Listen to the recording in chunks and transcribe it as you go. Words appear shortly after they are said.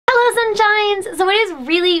Sunshines! So it is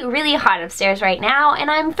really, really hot upstairs right now,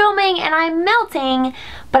 and I'm filming and I'm melting,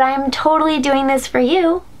 but I'm totally doing this for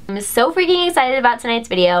you. I'm so freaking excited about tonight's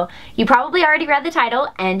video. You probably already read the title,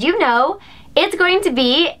 and you know it's going to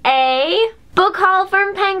be a book haul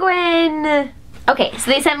from Penguin. Okay,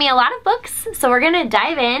 so they sent me a lot of books, so we're gonna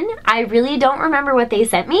dive in. I really don't remember what they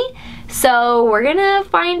sent me, so we're gonna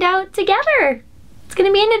find out together. It's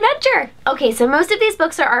gonna be an adventure. Okay, so most of these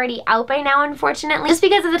books are already out by now, unfortunately. Just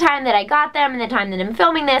because of the time that I got them and the time that I'm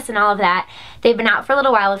filming this and all of that. They've been out for a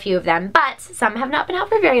little while, a few of them, but some have not been out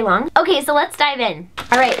for very long. Okay, so let's dive in.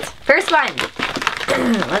 All right, first one.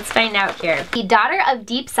 Let's find out here. The Daughter of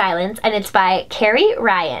Deep Silence, and it's by Carrie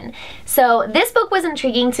Ryan. So this book was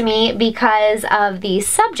intriguing to me because of the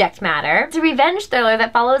subject matter. It's a revenge thriller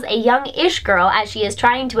that follows a young-ish girl as she is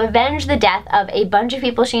trying to avenge the death of a bunch of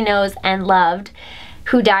people she knows and loved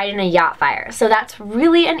who died in a yacht fire. So that's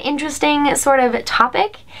really an interesting sort of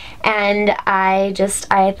topic, and I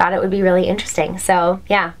thought it would be really interesting. So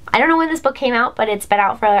yeah, I don't know when this book came out, but it's been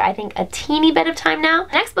out for I think a teeny bit of time now.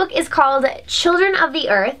 The next book is called Children of the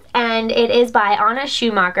Earth, and it is by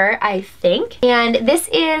Schumacher, I think. And this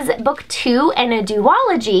is book 2 in a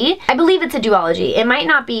duology. I believe it's a duology. It might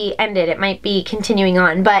not be ended, it might be continuing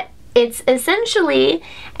on, but it's essentially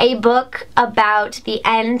a book about the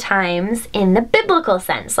end times in the biblical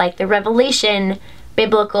sense, like the Revelation,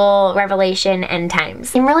 biblical revelation end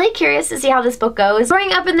times. I'm really curious to see how this book goes.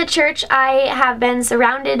 Growing up in the church, I have been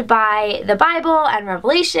surrounded by the Bible and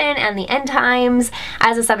Revelation and the end times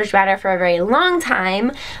as a subject matter for a very long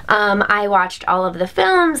time. I watched all of the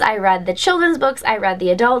films, I read the children's books, I read the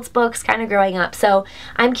adults' books kind of growing up, so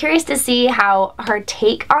I'm curious to see how her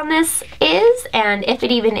take on this is, and if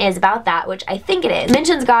it even is about that, which I think it is. It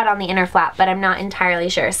mentions God on the inner flap, but I'm not entirely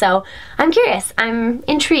sure, so I'm curious. I'm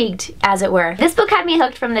intrigued, as it were. This book had me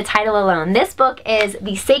hooked from the title alone. This book is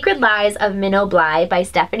The Sacred Lies of Minnow by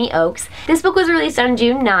Stephanie Oakes. This book was released on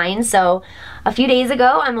June 9, so a few days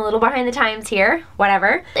ago. I'm a little behind the times here,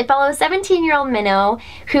 whatever. It follows 17-year-old Minnow,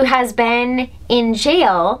 who has been in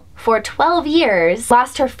jail for 12 years,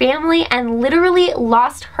 lost her family, and literally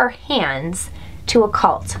lost her hands to a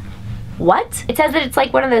cult. What? It says that it's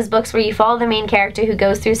like one of those books where you follow the main character who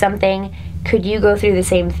goes through something. Could you go through the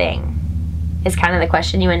same thing? Is kind of the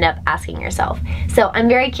question you end up asking yourself. So I'm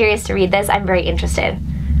very curious to read this. I'm very interested.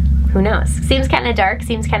 Who knows? Seems kind of dark,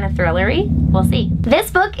 seems kind of thrillery. We'll see. This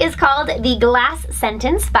book is called The Glass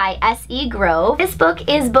Sentence by S.E. Grove. This book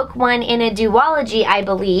is book 1 in a duology, I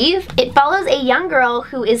believe. It follows a young girl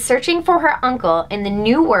who is searching for her uncle in the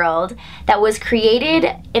new world that was created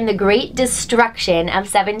in the Great Destruction of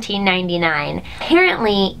 1799.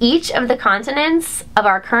 Apparently, each of the continents of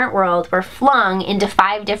our current world were flung into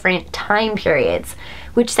 5 different time periods,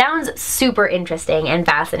 which sounds super interesting and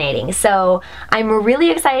fascinating. So I'm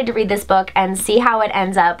really excited to read this book and see how it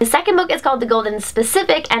ends up. The second book is called The Golden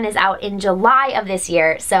Specific and is out in July of this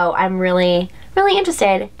year, so I'm really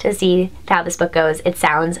interested to see how this book goes. It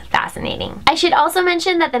sounds fascinating. I should also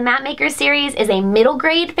mention that the Mapmakers series is a middle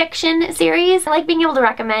grade fiction series. I like being able to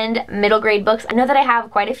recommend middle grade books. I know that I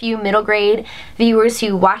have quite a few middle grade viewers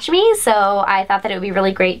who watch me, so I thought that it would be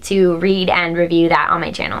really great to read and review that on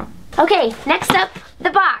my channel. Okay, next up, the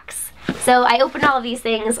box. So I opened all of these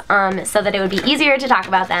things so that it would be easier to talk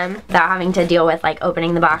about them without having to deal with like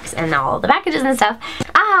opening the box and all the packages and stuff.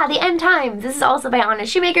 Ah, The End Times. This is also by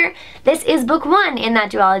Schumacher. This is book 1 in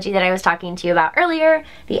that duology that I was talking to you about earlier.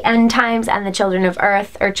 The End Times and the Children of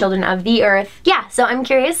Earth, or Children of the Earth. Yeah, so I'm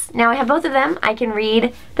curious. Now I have both of them. I can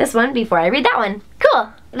read this one before I read that one. Cool.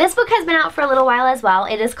 This book has been out for a little while as well.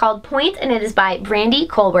 It is called Pointe, and it is by Brandi,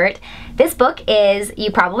 Colbert. This book is,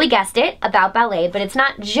 you probably guessed it, about ballet, but it's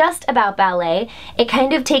not just about ballet. It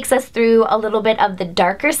kind of takes us through a little bit of the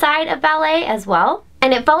darker side of ballet as well.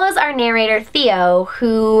 And it follows our narrator, Theo,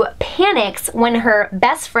 who panics when her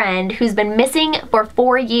best friend, who's been missing for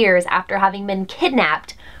 4 years after having been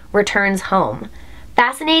kidnapped, returns home.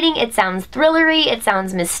 Fascinating, it sounds thrillery, it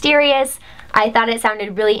sounds mysterious. I thought it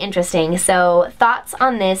sounded really interesting, so thoughts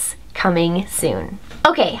on this coming soon.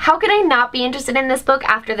 Okay, how could I not be interested in this book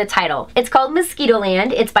after the title? It's called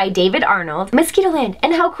Mosquitoland. It's by David Arnold. Mosquitoland,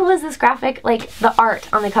 and how cool is this graphic, like the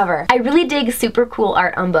art on the cover? I really dig super cool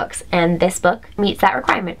art on books, and this book meets that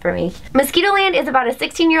requirement for me. Mosquitoland is about a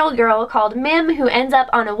 16-year-old girl called Mim who ends up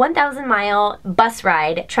on a 1,000-mile bus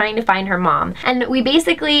ride trying to find her mom. And we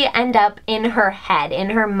basically end up in her head, in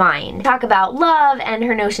her mind. Talk about love and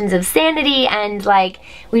her notions of sanity, and like,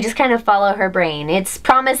 we just kind of follow her brain. It's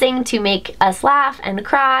promising to make us laugh and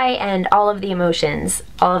cry and all of the emotions.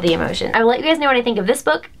 I will let you guys know what I think of this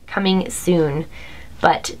book coming soon,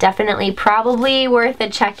 but definitely probably worth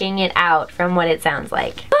checking it out from what it sounds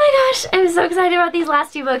like. Oh my god, gosh, I'm so excited about these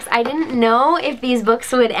last two books. I didn't know if these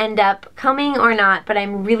books would end up coming or not, but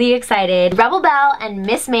I'm really excited. Rebel Belle and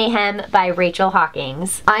Miss Mayhem by Rachel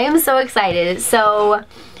Hawkins. I am so excited. So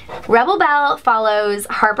Rebel Belle follows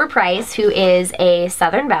Harper Price, who is a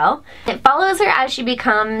Southern belle. It follows her as she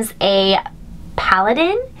becomes a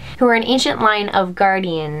paladin, who are an ancient line of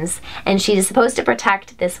guardians, and she is supposed to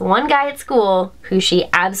protect this one guy at school who she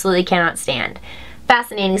absolutely cannot stand.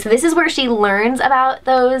 Fascinating. So this is where she learns about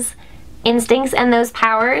those instincts and those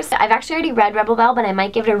powers. I've actually already read Rebel Belle, but I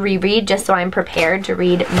might give it a reread just so I'm prepared to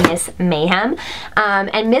read Miss Mayhem.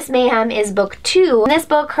 And Miss Mayhem is book 2. In this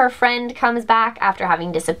book, her friend comes back after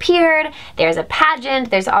having disappeared. There's a pageant.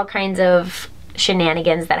 There's all kinds of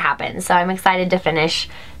shenanigans that happen. So I'm excited to finish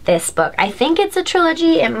this book. I think it's a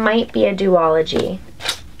trilogy. It might be a duology.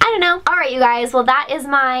 I don't know. Alright, you guys, well, that is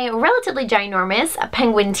my relatively ginormous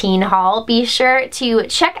Penguin Teen haul. Be sure to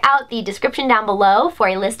check out the description down below for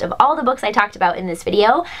a list of all the books I talked about in this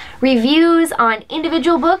video. Reviews on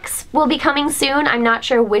individual books will be coming soon. I'm not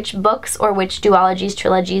sure which books or which duologies,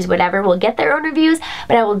 trilogies, whatever will get their own reviews,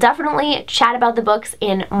 but I will definitely chat about the books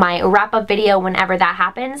in my wrap-up video whenever that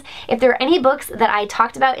happens. If there are any books that I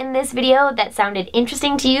talked about in this video that sounded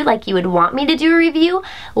interesting to you, like you would want me to do a review,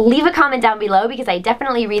 leave a comment down below because I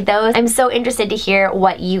definitely read those. I'm so interested to hear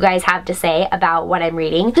what you guys have to say about what I'm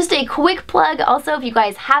reading. Just a quick plug also, if you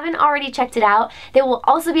guys haven't already checked it out, there will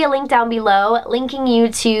also be a link down below linking you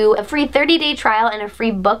to a free 30-day trial and a free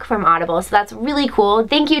book from Audible, so that's really cool.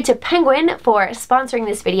 Thank you to Penguin for sponsoring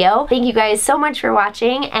this video. Thank you guys so much for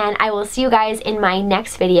watching, and I will see you guys in my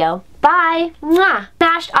next video. Bye! Mwah!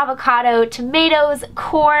 Mashed avocado, tomatoes,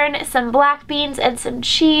 corn, some black beans, and some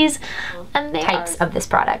cheese, and types of this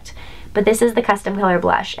product. But this is the custom color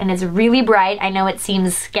blush, and it's really bright. I know it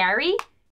seems scary,